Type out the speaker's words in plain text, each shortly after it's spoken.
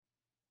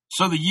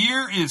So the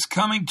year is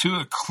coming to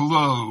a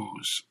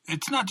close.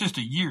 It's not just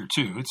a year,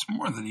 too. It's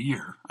more than a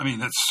year. I mean,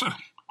 that's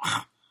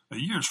a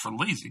year's for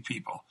lazy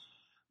people.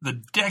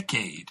 The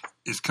decade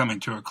is coming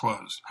to a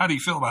close. How do you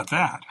feel about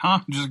that,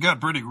 huh? Just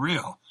got pretty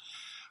real.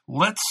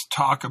 Let's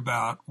talk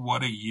about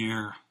what a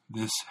year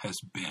this has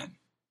been.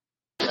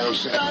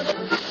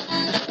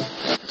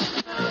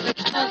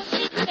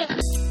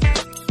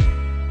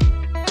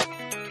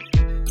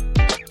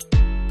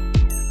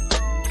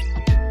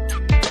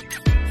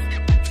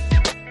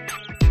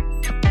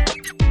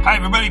 Hi,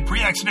 everybody.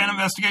 Pre-Accident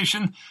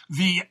Investigation,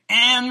 the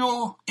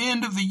annual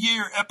end of the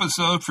year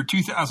episode for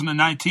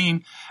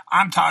 2019.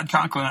 I'm Todd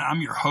Conklin. I'm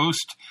your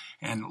host,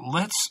 and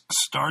let's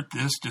start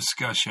this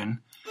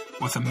discussion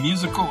with a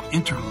musical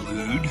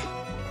interlude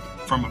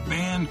from a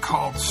band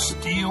called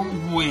Steel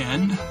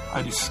Wind.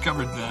 I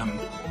discovered them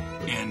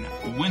in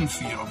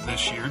Winfield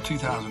this year,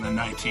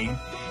 2019,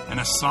 and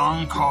a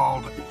song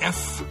called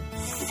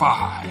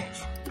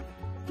F5.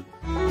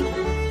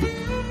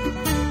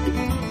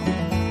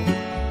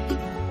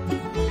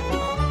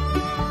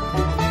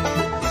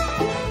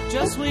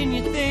 Just when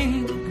you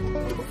think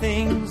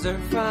things are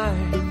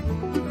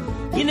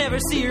fine, you never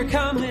see her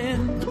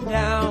coming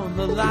down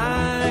the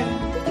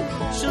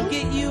line. She'll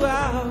get you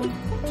out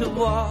to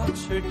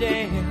watch her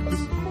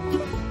dance,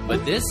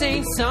 but this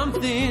ain't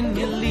something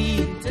you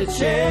leave to chance.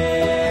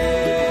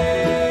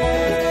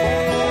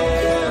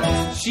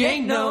 She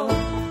ain't no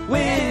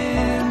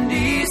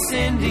Windy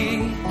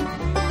Cindy,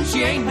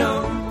 she ain't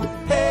no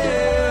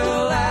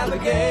Hell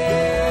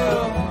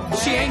Abigail,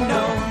 she ain't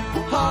no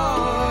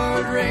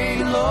hard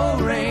rain, low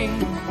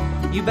rain.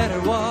 You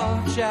better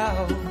watch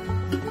out.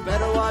 You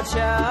better watch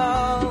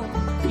out.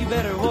 You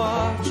better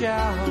watch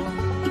out.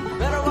 You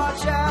better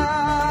watch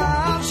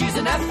out. She's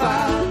an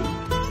F5.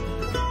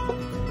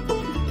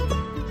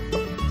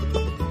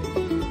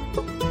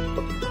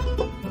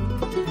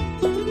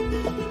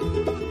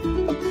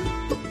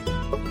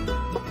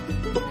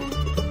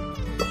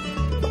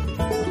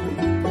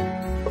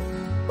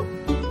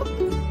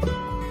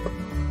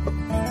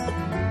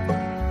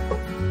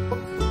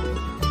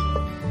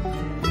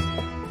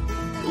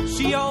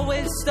 She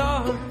always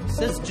starts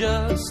as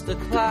just a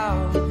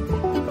cloud.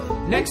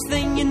 Next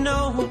thing you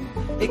know,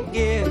 it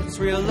gets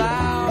real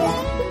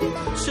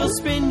loud. She'll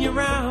spin you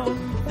round,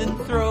 then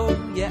throw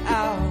you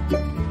out.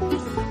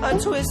 A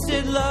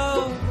twisted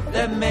love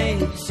that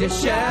makes you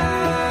shout.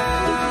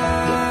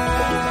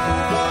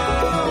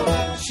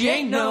 She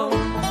ain't no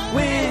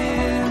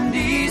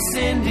Windy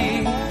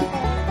Cindy,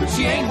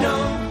 she ain't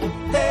no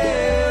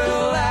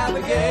Hell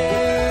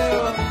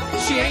Abigail,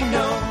 she ain't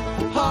no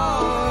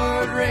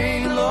hard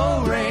rain,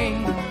 low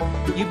rain.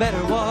 You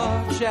better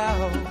watch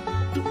out.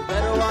 You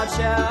better watch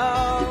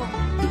out.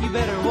 You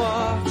better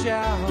watch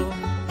out.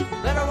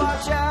 Better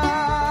watch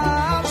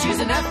out. She's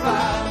an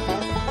F5.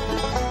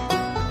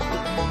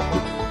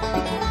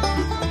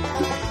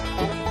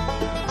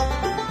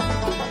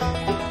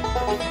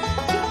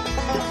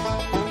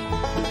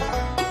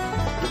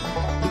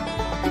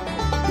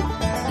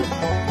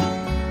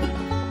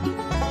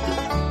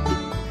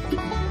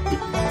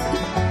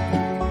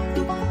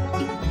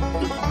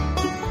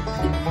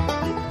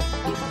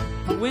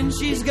 When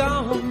she's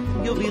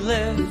gone, you'll be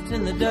left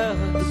in the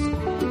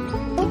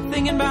dust,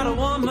 thinking about a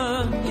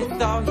woman you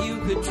thought you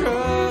could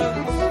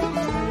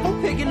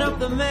trust, picking up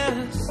the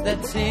mess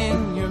that's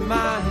in your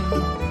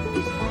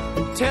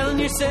mind, telling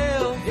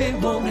yourself it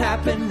won't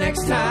happen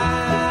next time.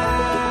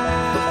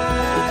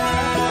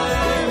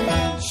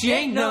 She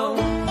ain't no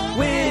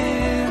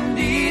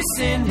Windy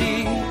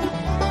Cindy,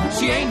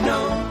 she ain't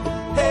no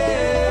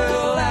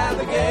Hell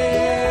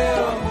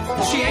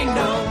Abigail, she ain't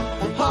no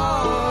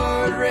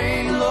hard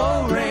rain,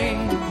 low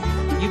rain.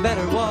 You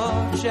better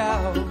watch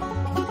out. You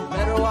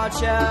better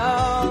watch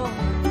out.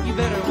 You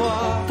better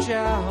watch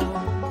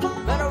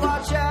out. Better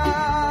watch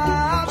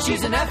out.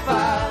 She's an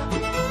F5.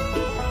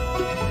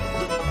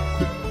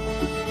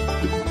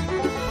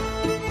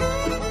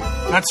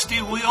 That's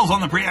Steel Wheels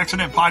on the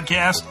Pre-Accident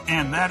Podcast,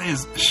 and that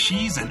is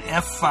She's an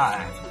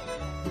F5.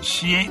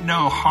 She ain't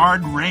no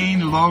hard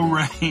rain, low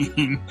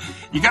rain.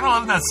 You gotta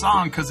love that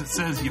song because it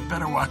says, you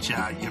better watch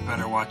out, you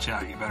better watch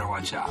out, you better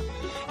watch out.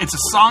 It's a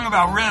song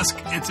about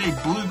risk. It's a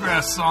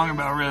bluegrass song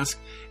about risk.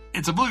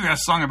 It's a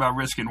bluegrass song about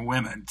risk in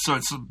women. So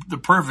it's the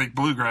perfect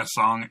bluegrass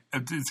song.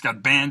 It's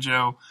got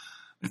banjo.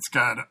 It's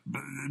got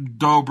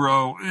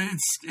dobro.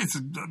 It's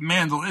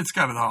mandolin. It's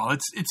got it all.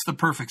 It's the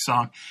perfect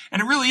song. And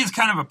it really is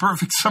kind of a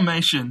perfect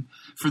summation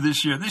for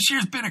this year. This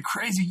year's been a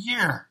crazy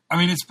year. I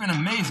mean, it's been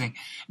amazing.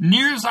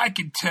 Near as I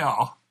can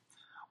tell,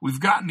 we've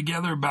gotten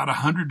together about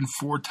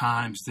 104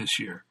 times this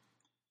year.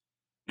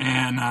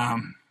 And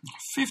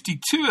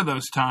 52 of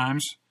those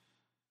times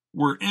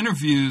were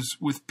interviews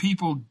with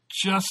people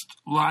just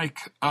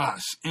like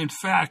us. In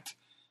fact,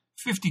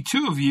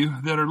 52 of you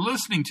that are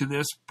listening to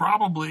this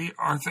probably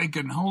are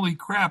thinking, holy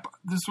crap,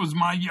 this was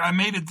my year. I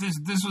made it.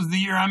 This was the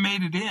year I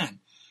made it in.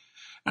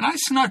 And I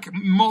snuck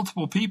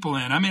multiple people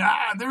in. I mean,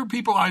 there were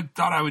people I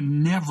thought I would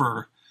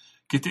never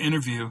get to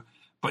interview,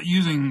 but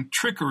using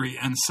trickery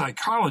and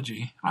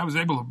psychology, I was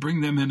able to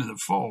bring them into the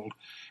fold.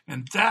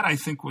 And that, I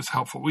think, was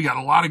helpful. We got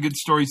a lot of good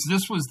stories.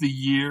 This was the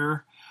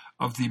year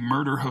of the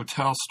murder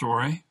hotel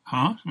story.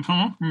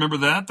 Remember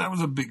that? That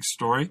was a big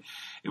story.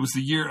 It was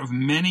the year of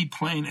many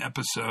plane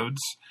episodes,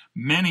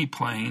 many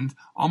planed,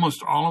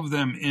 almost all of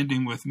them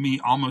ending with me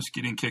almost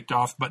getting kicked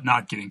off, but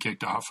not getting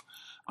kicked off,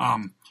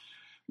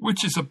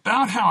 which is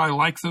about how I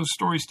like those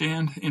stories to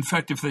end. In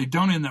fact, if they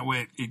don't end that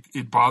way,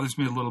 it bothers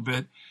me a little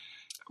bit.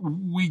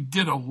 We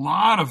did a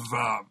lot of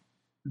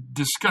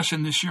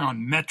discussion this year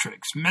on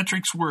metrics.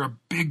 Metrics were a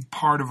big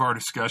part of our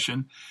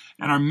discussion,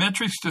 and our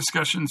metrics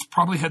discussions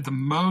probably had the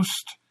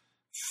most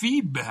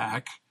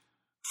feedback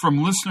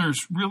from listeners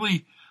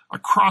really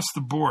across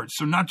the board.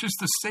 So not just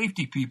the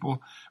safety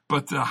people,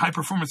 but the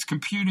high-performance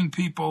computing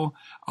people,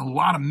 a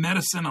lot of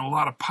medicine, a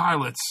lot of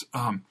pilots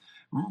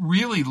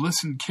really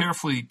listened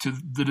carefully to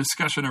the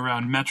discussion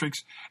around metrics.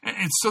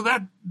 And so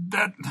that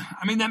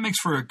makes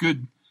for a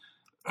good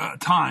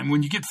time.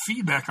 When you get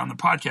feedback on the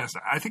podcast,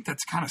 I think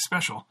that's kind of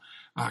special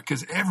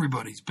because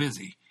everybody's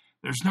busy.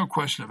 There's no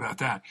question about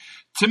that.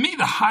 To me,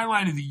 the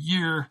highlight of the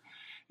year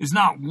is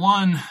not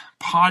one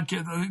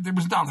podcast. There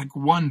was not like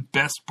one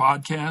best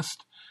podcast.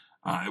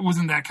 It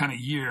wasn't that kind of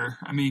year.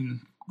 I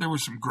mean, there were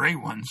some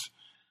great ones.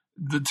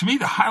 To me,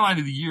 the highlight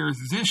of the year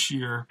this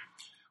year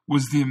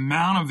was the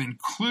amount of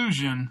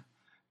inclusion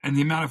and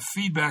the amount of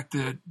feedback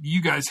that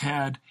you guys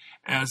had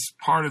as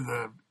part of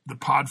the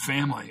pod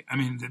family. I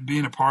mean,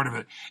 being a part of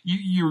it.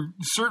 You're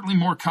certainly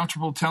more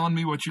comfortable telling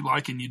me what you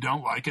like and you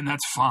don't like, and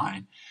that's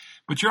fine.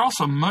 But you're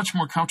also much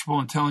more comfortable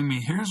in telling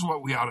me, here's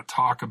what we ought to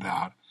talk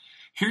about.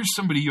 Here's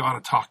somebody you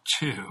ought to talk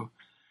to.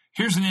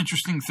 Here's an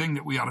interesting thing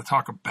that we ought to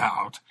talk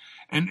about.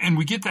 And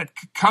we get that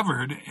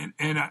covered,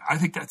 and I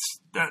think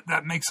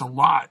that makes a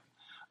lot.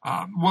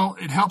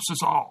 It helps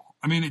us all.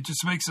 I mean, it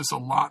just makes us a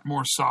lot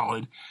more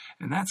solid,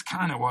 and that's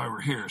kind of why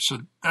we're here. So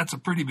that's a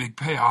pretty big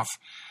payoff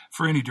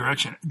for any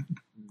direction.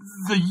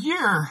 The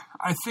year,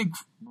 I think,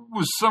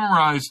 was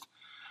summarized.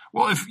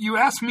 Well, if you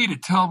ask me to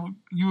tell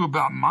you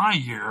about my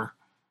year,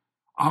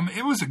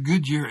 it was a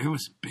good year. It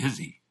was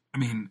busy. I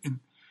mean,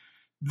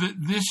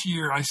 this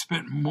year I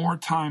spent more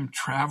time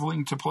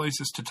traveling to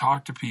places to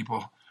talk to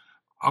people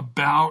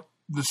about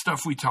the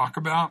stuff we talk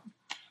about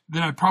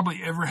than I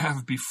probably ever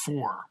have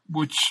before,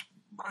 which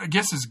I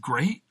guess is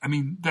great. I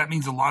mean, that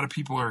means a lot of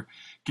people are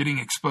getting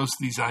exposed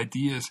to these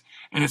ideas,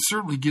 and it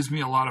certainly gives me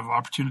a lot of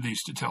opportunities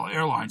to tell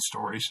airline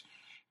stories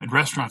and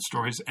restaurant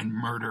stories and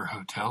murder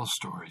hotel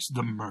stories,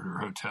 the murder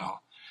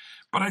hotel.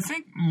 But I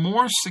think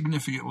more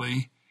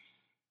significantly,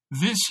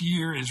 this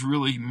year is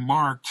really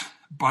marked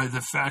by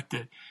the fact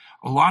that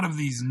a lot of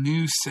these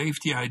new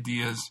safety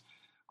ideas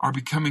are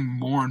becoming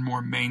more and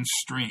more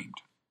mainstreamed,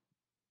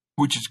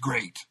 which is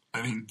great.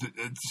 I mean,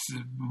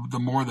 the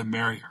more the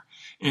merrier.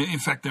 In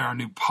fact, there are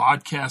new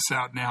podcasts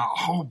out now,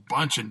 a whole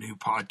bunch of new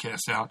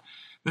podcasts out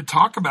that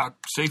talk about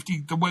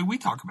safety the way we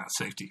talk about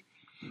safety.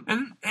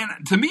 And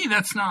to me,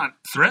 that's not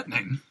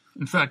threatening.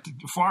 In fact,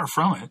 far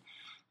from it.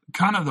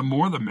 Kind of the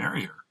more the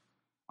merrier.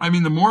 I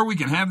mean, the more we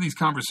can have these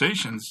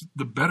conversations,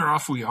 the better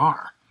off we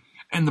are.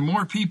 And the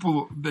more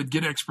people that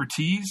get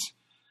expertise,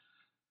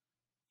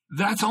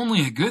 that's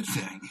only a good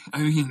thing.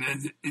 I mean,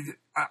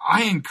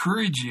 I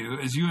encourage you,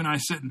 as you and I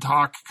sit and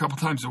talk a couple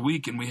times a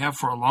week, and we have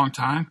for a long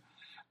time,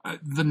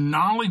 the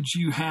knowledge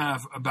you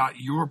have about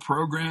your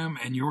program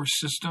and your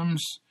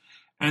systems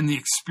and the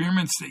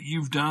experiments that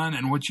you've done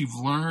and what you've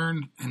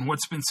learned and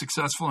what's been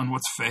successful and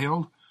what's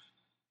failed,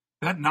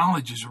 that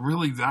knowledge is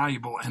really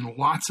valuable, and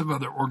lots of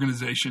other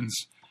organizations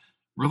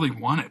really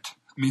want it.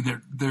 I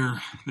mean,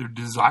 they're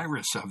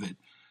desirous of it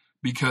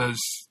because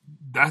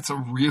that's a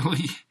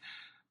really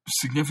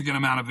significant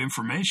amount of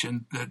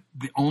information that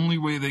the only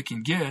way they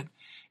can get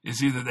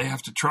is either they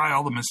have to try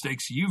all the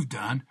mistakes you've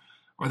done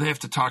or they have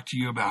to talk to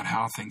you about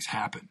how things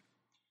happen.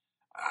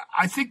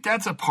 I think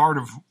that's a part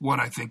of what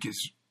I think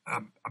is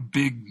a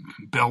big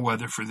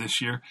bellwether for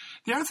this year.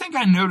 The other thing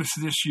I noticed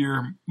this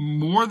year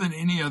more than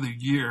any other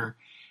year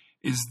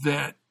is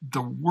that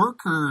the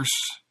workers,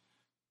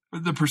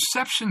 the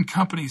perception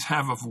companies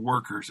have of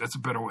workers, that's a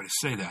better way to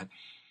say that,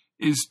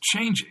 is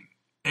changing.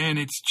 And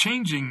it's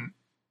changing,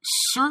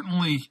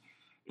 certainly,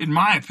 in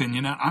my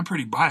opinion, I'm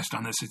pretty biased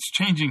on this, it's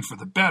changing for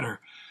the better.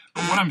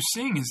 But what I'm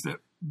seeing is that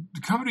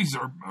the companies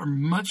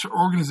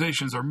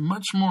organizations are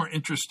much more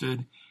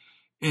interested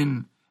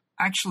in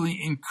actually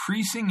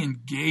increasing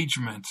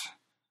engagement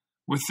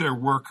with their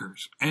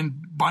workers.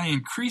 And by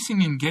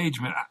increasing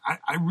engagement,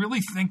 I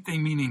really think they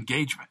mean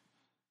engagement.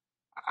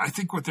 I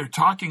think what they're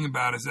talking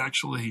about is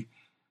actually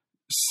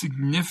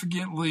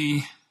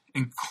significantly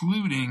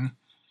including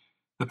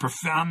the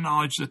profound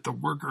knowledge that the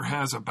worker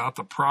has about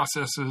the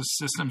processes,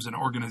 systems, and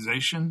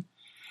organization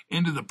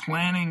into the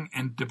planning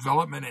and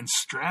development and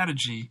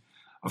strategy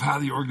of how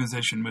the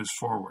organization moves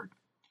forward.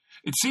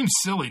 It seems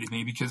silly to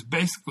me because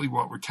basically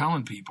what we're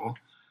telling people,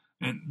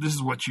 and this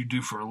is what you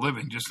do for a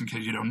living, just in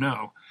case you don't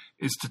know,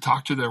 is to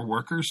talk to their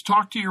workers.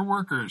 Talk to your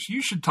workers.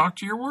 You should talk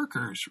to your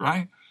workers,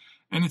 right?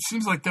 And it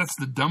seems like that's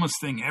the dumbest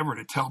thing ever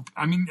to tell.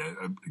 I mean,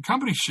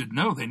 companies should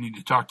know they need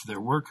to talk to their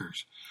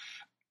workers.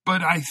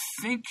 But I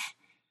think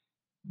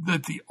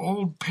that the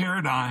old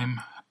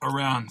paradigm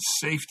around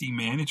safety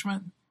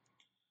management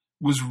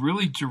was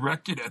really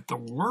directed at the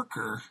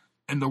worker,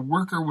 and the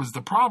worker was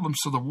the problem,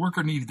 so the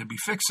worker needed to be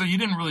fixed. So you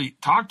didn't really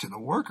talk to the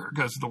worker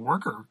because the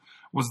worker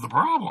was the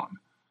problem,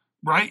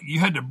 right? You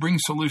had to bring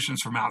solutions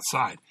from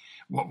outside.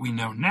 What we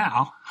know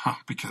now,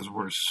 because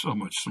we're so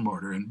much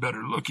smarter and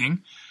better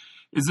looking,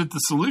 is that the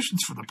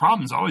solutions for the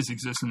problems always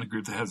exist in the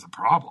group that has the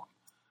problem,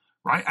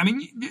 right? I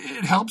mean,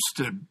 it helps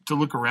to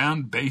look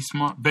around,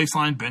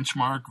 baseline,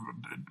 benchmark,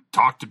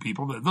 talk to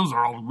people. Those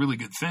are all really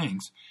good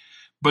things.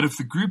 But if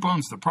the group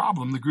owns the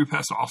problem, the group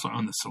has to also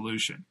own the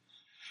solution.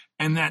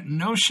 And that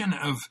notion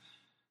of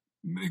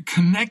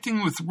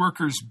connecting with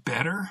workers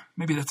better,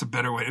 maybe that's a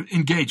better way.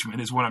 Engagement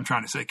is what I'm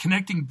trying to say.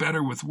 Connecting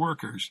better with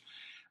workers,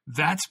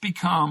 that's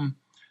become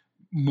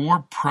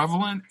more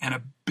prevalent and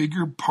a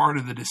bigger part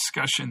of the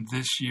discussion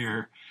this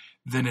year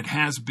than it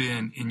has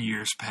been in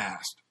years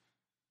past.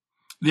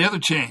 The other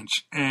change,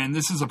 and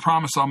this is a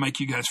promise I'll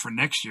make you guys for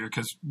next year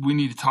because we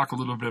need to talk a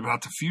little bit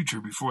about the future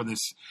before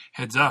this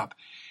heads up,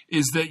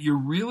 is that you're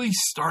really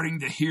starting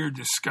to hear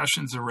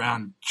discussions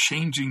around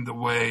changing the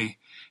way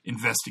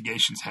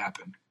investigations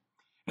happen.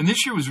 And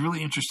this year was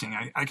really interesting.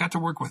 I got to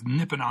work with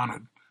Nipun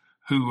Anand,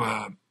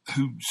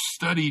 who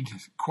studied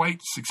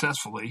quite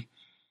successfully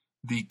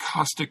the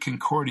Costa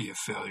Concordia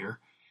failure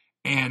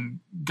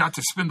and got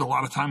to spend a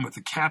lot of time with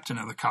the captain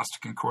of the Costa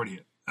Concordia.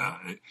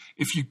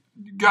 If you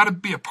got to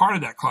be a part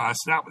of that class,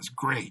 that was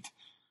great.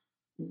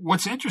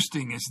 What's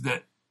interesting is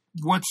that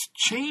what's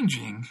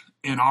changing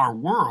in our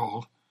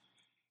world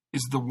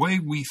is the way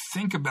we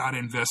think about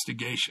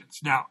investigations.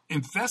 Now,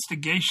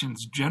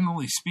 investigations,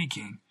 generally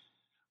speaking,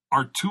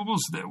 are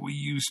tools that we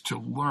use to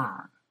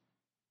learn,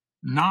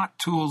 not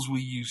tools we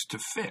use to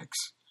fix.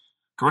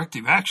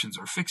 Corrective actions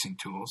are fixing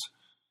tools.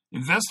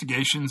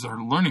 Investigations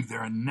are learning.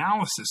 They're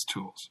analysis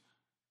tools.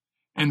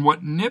 And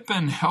what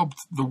Nipun helped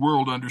the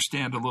world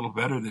understand a little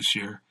better this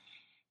year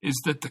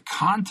is that the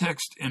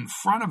context in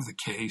front of the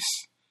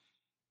case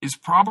is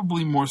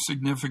probably more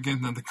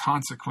significant than the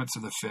consequence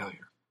of the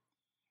failure.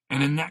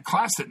 And in that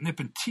class that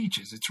Nipun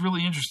teaches, it's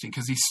really interesting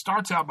because he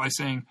starts out by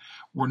saying,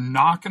 we're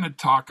not going to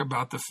talk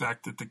about the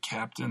fact that the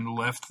captain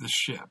left the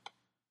ship.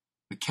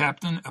 The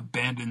captain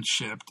abandoned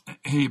ship.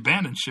 He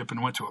abandoned ship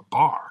and went to a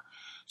bar.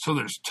 So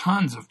there's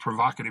tons of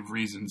provocative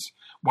reasons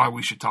why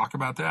we should talk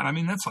about that. I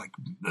mean, that's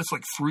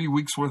like 3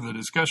 weeks worth of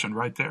discussion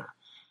right there.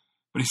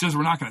 But he says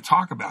we're not going to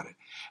talk about it.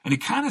 And he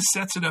kind of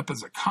sets it up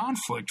as a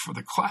conflict for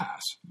the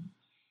class.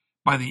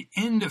 By the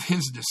end of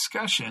his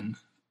discussion,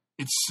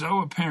 it's so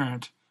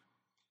apparent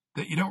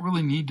that you don't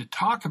really need to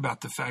talk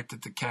about the fact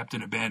that the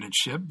captain abandoned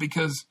ship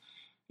because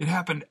it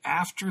happened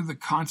after the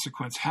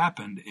consequence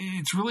happened.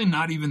 It's really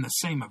not even the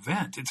same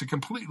event. It's a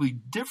completely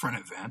different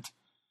event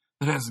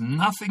that has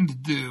nothing to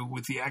do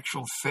with the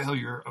actual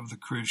failure of the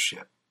cruise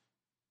ship.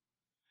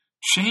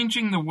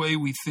 Changing the way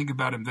we think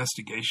about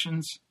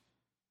investigations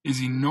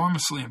is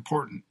enormously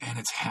important, and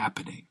it's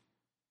happening.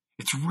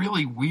 It's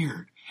really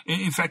weird.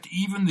 In fact,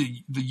 even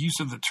the use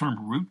of the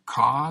term root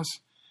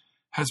cause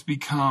has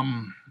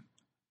become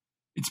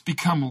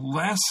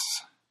less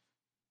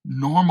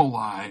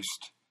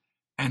normalized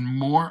and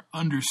more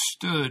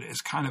understood as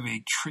kind of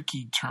a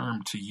tricky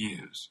term to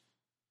use.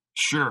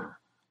 Sure,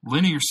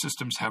 linear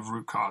systems have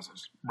root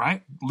causes,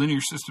 right?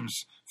 Linear systems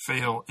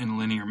fail in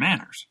linear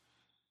manners.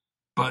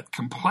 But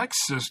complex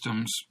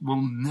systems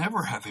will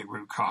never have a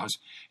root cause.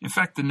 In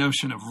fact, the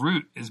notion of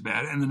root is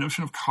bad and the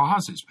notion of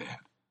cause is bad.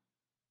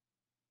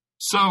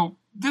 So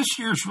this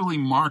year is really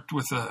marked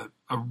with a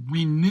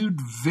renewed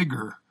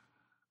vigor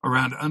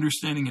around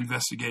understanding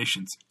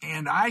investigations.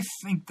 And I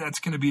think that's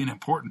going to be an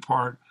important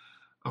part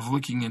of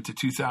looking into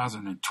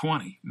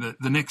 2020,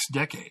 the next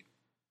decade.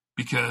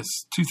 Because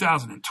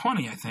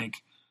 2020, I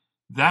think,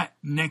 that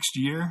next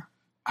year,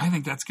 I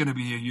think that's going to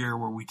be a year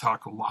where we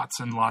talk lots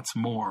and lots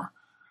more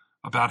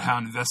about how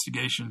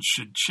investigations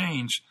should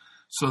change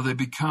so they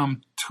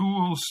become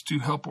tools to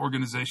help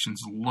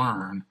organizations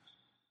learn,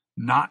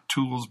 not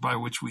tools by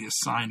which we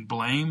assign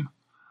blame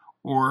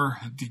or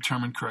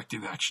determine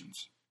corrective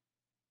actions.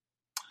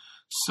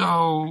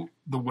 So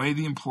the way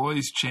the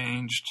employees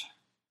changed,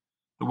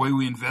 the way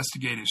we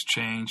investigate has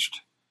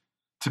changed.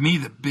 To me,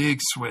 the big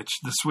switch,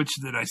 the switch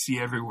that I see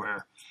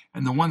everywhere,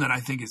 and the one that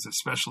I think is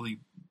especially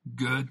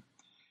good,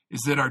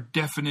 is that our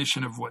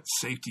definition of what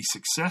safety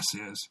success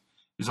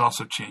is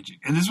also changing.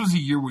 And this was a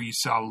year where you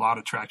saw a lot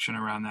of traction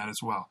around that as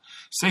well.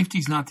 Safety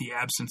is not the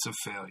absence of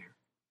failure.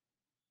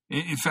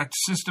 In fact,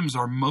 systems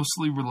are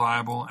mostly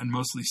reliable and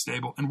mostly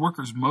stable, and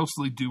workers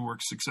mostly do work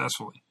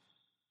successfully.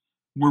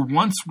 Where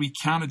once we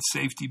counted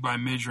safety by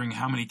measuring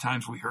how many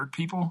times we hurt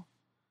people,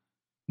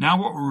 now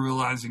what we're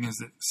realizing is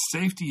that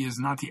safety is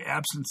not the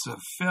absence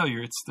of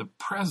failure, it's the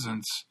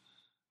presence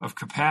of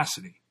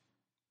capacity.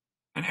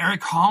 And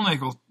Eric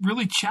Hollnagel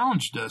really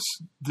challenged us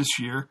this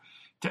year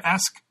to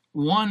ask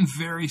one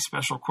very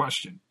special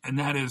question, and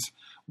that is,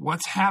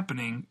 what's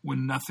happening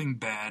when nothing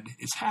bad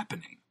is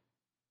happening?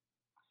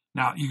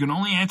 Now, you can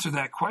only answer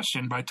that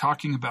question by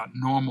talking about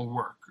normal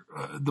work.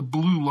 The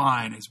blue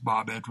line, as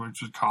Bob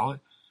Edwards would call it.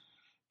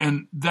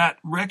 And that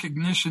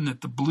recognition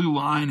that the blue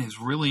line is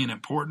really an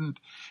important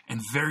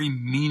and very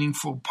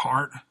meaningful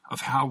part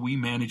of how we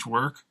manage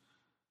work,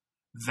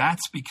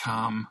 that's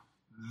become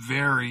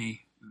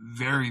very,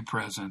 very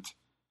present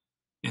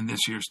in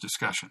this year's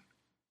discussion.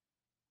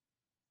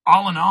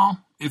 All in all,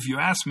 if you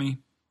ask me,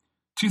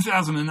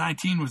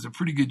 2019 was a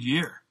pretty good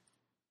year.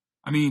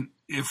 I mean,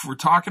 if we're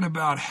talking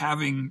about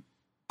having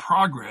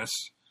progress,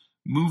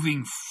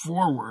 moving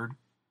forward,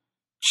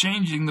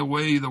 changing the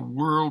way the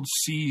world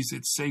sees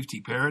its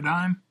safety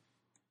paradigm,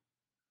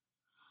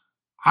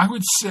 I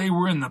would say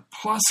we're in the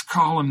plus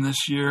column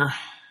this year,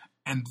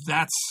 and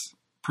that's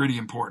pretty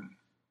important.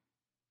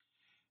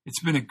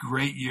 It's been a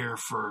great year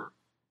for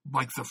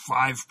like the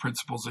 5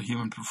 principles of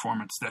human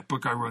performance, that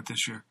book I wrote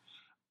this year.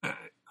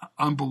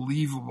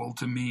 Unbelievable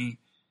to me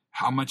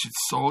how much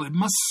it's sold. It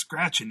must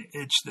scratch an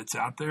itch that's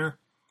out there.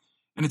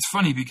 And it's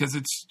funny because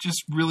it's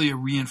just really a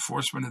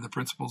reinforcement of the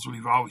principles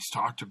we've always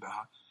talked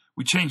about.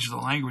 We changed the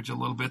language a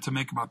little bit to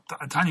make them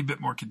a tiny bit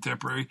more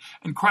contemporary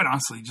and, quite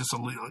honestly, just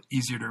a little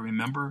easier to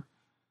remember.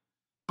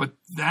 But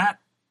that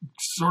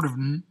sort of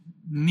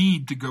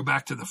need to go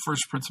back to the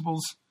first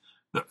principles,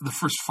 the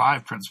first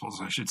 5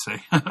 principles, I should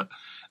say,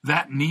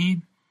 that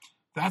need,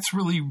 that's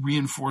really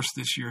reinforced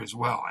this year as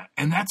well.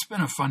 And that's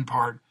been a fun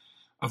part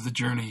of the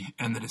journey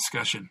and the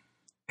discussion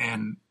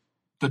and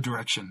the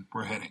direction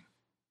we're heading.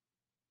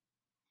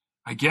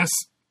 I guess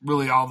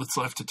really all that's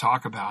left to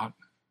talk about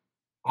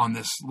on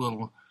this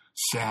little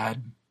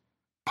sad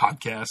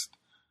podcast,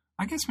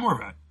 I guess more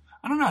of it.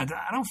 I don't know.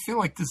 I don't feel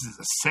like this is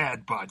a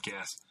sad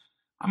podcast.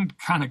 I'm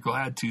kind of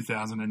glad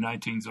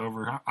 2019's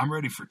over. I'm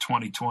ready for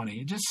 2020.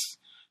 It's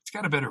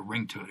got a better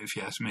ring to it, if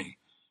you ask me,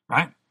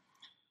 right?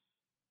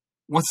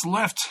 What's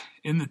left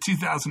in the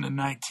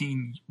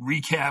 2019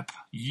 recap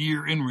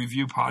year in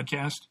review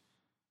podcast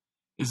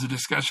is a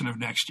discussion of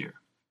next year.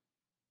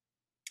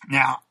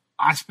 Now,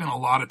 I spent a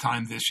lot of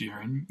time this year,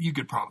 and you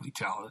could probably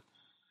tell it,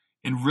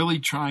 in really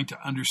trying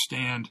to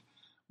understand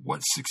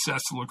what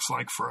success looks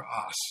like for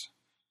us.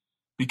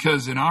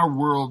 Because in our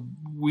world,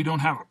 we don't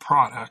have a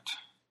product,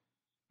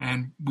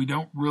 and we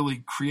don't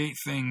really create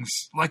things.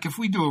 Like if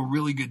we do a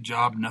really good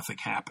job, nothing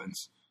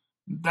happens.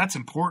 That's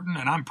important,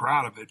 and I'm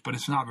proud of it, but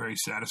it's not very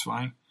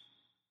satisfying.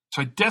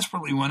 So I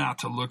desperately went out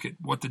to look at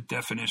what the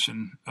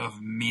definition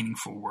of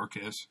meaningful work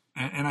is.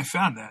 And I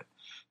found that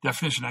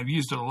definition. I've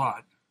used it a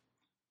lot.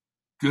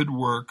 Good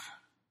work,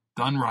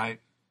 done right,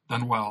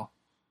 done well,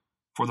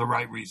 for the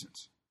right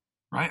reasons.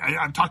 Right?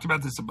 I've talked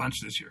about this a bunch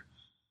this year.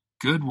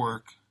 Good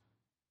work,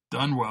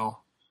 done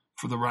well,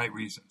 for the right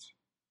reasons.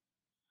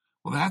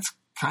 Well, that's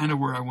kind of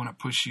where I want to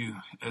push you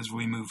as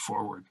we move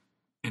forward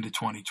into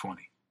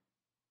 2020.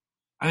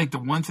 I think the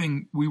one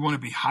thing we want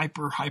to be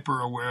hyper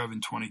aware of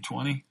in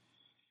 2020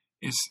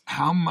 is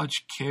how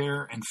much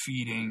care and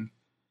feeding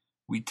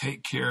we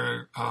take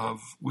care of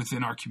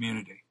within our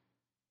community.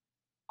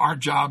 Our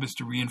job is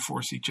to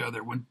reinforce each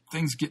other. When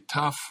things get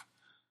tough,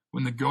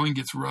 when the going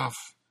gets rough,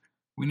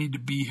 we need to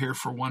be here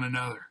for one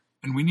another.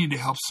 And we need to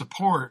help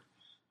support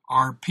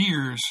our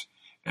peers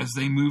as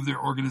they move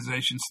their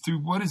organizations through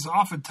what is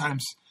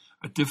oftentimes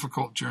a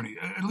difficult journey.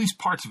 At least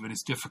parts of it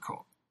is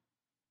difficult.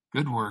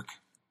 Good work,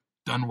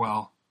 done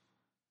well,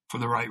 for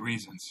the right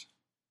reasons.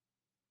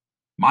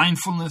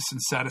 Mindfulness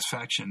and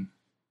satisfaction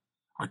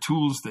are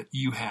tools that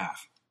you have.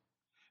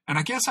 And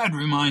I guess I'd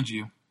remind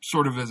you,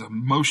 sort of as a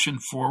motion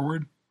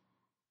forward,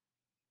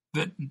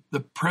 that the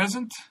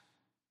present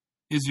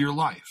is your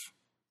life.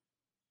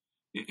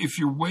 If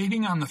you're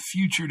waiting on the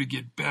future to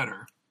get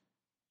better,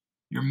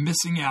 you're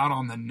missing out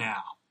on the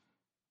now.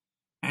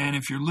 And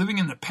if you're living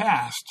in the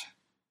past,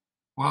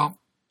 well,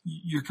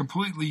 you're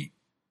completely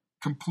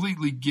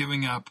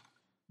giving up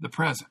the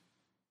present.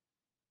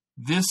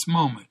 This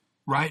moment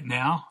right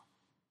now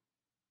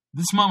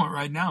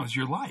is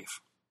your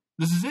life.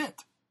 This is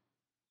it.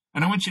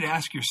 And I want you to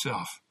ask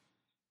yourself,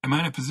 am I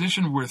in a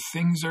position where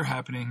things are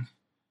happening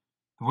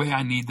the way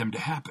I need them to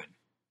happen?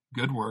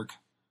 Good work,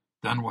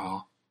 done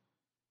well,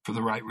 for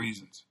the right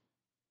reasons.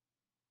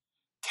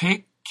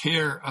 Take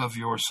care of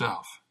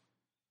yourself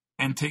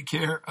and take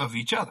care of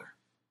each other.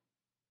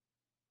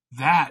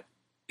 That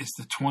is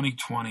the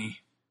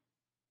 2020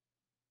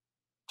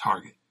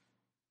 target.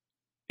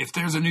 If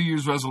there's a New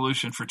Year's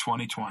resolution for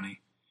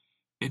 2020,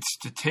 it's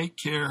to take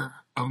care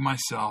of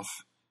myself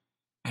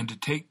and to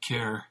take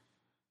care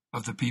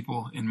of the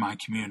people in my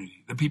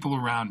community, the people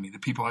around me, the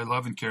people I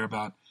love and care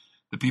about,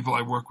 the people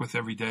I work with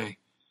every day,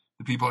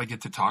 the people I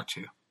get to talk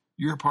to.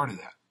 You're a part of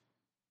that.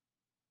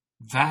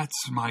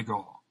 That's my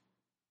goal.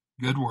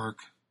 Good work,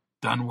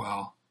 done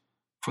well,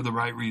 for the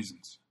right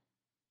reasons.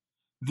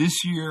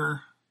 This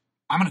year,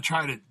 I'm going to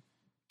try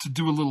to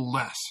do a little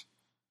less,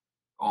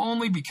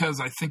 only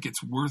because I think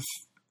it's worth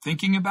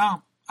thinking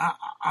about.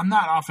 I'm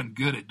not often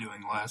good at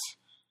doing less,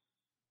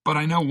 but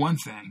I know one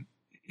thing.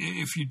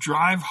 If you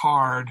drive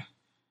hard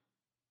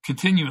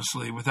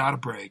continuously without a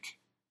break,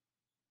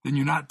 then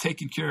you're not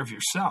taking care of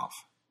yourself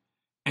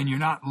and you're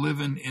not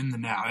living in the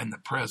now, in the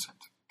present.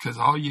 because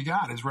all you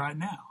got is right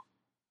now.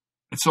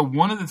 And so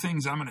one of the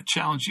things I'm going to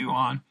challenge you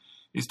on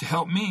is to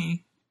help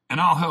me, and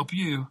I'll help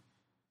you,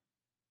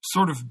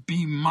 sort of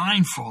be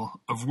mindful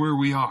of where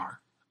we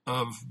are,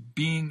 of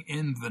being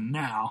in the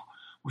now,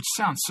 which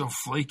sounds so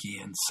flaky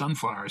and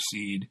sunflower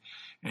seed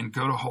and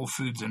go to Whole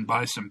Foods and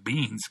buy some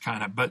beans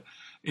kind of, but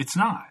it's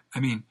not. I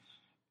mean,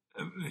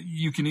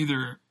 you can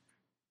either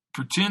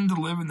pretend to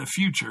live in the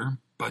future,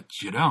 but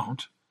you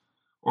don't,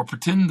 or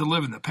pretend to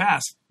live in the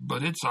past,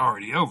 but it's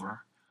already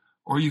over,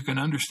 or you can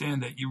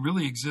understand that you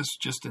really exist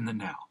just in the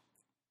now.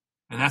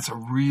 And that's a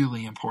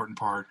really important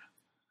part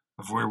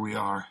of where we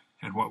are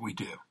and what we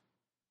do.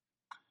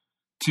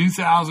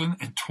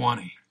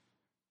 2020.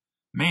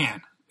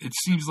 Man, it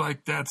seems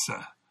like that's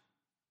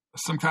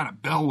some kind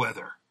of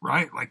bellwether,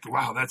 right? Like,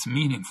 wow, that's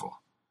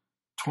meaningful.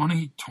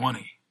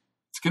 2020.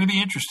 It's going to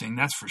be interesting,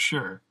 that's for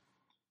sure.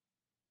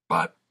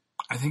 But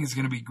I think it's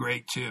going to be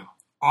great too.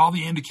 All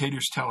the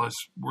indicators tell us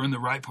we're in the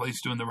right place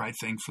doing the right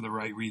thing for the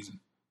right reason.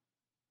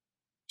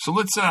 So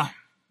let's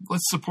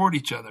support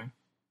each other.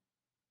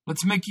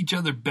 Let's make each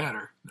other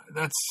better.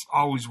 That's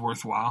always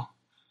worthwhile.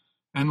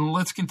 And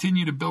let's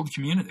continue to build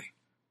community.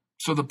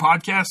 So the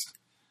podcast,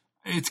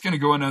 it's going to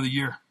go another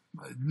year.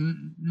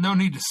 No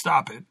need to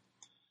stop it.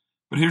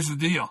 But here's the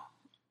deal.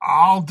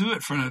 I'll do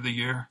it for another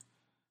year,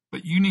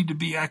 but you need to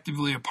be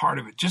actively a part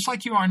of it, just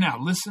like you are now.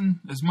 Listen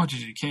as much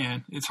as you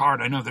can. It's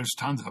hard. I know there's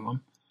tons of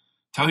them.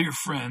 Tell your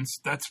friends.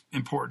 That's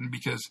important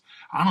because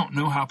I don't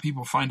know how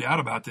people find out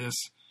about this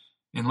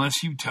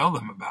unless you tell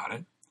them about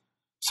it.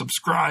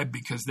 Subscribe,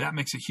 because that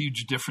makes a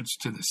huge difference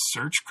to the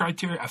search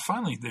criteria.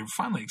 They're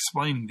finally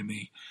explaining to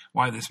me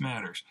why this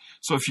matters.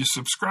 So if you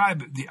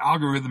subscribe, the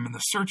algorithm and the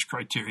search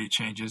criteria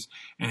changes,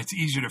 and it's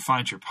easier to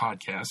find your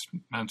podcast.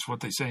 That's what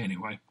they say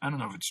anyway. I don't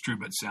know if it's true,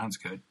 but it sounds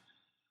good.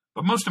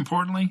 But most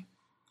importantly,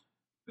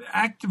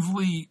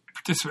 actively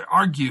participate,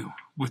 argue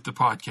with the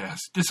podcast,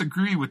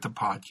 disagree with the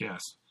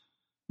podcast,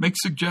 make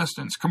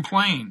suggestions,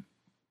 complain,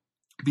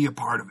 be a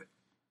part of it,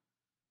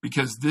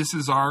 because this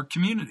is our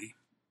community.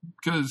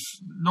 Because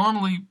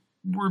normally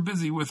we're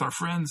busy with our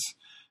friends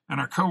and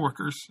our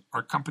coworkers,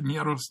 our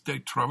compañeros de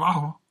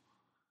trabajo,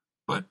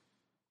 but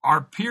our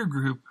peer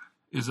group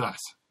is us.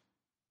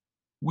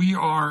 We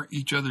are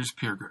each other's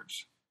peer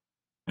groups,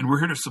 and we're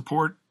here to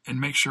support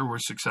and make sure we're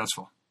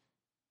successful.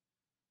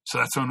 So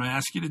that's what I'm going to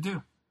ask you to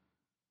do.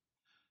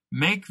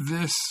 Make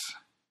this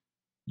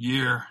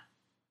year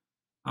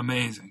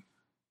amazing.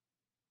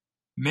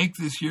 Make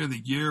this year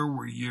the year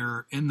where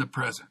you're in the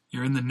present,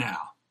 you're in the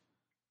now.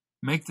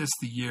 Make this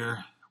the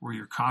year where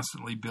you're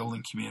constantly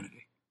building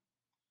community.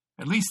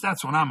 At least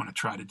that's what I'm going to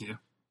try to do.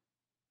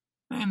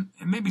 And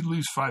maybe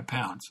lose 5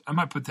 pounds. I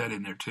might put that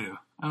in there too.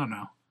 I don't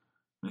know.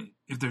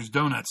 If there's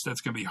donuts,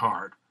 that's going to be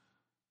hard.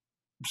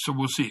 So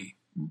we'll see.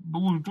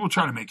 But we'll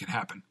try to make it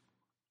happen.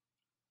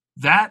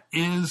 That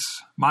is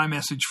my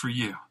message for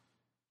you.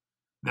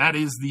 That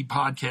is the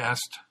podcast,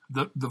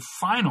 the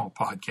final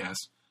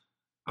podcast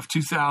of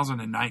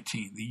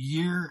 2019, the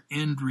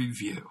year-end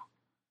review.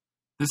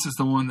 This is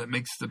the one that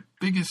makes the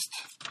biggest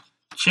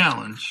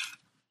challenge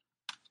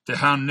to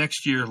how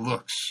next year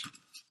looks.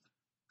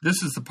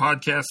 This is the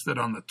podcast that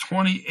on the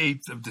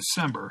 28th of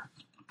December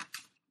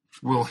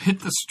will hit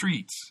the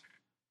streets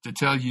to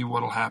tell you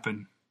what will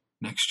happen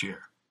next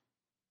year.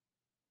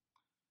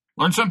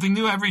 Learn something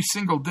new every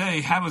single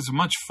day. Have as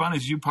much fun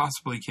as you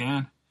possibly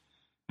can.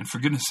 And for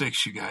goodness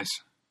sakes, you guys,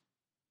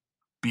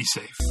 be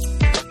safe.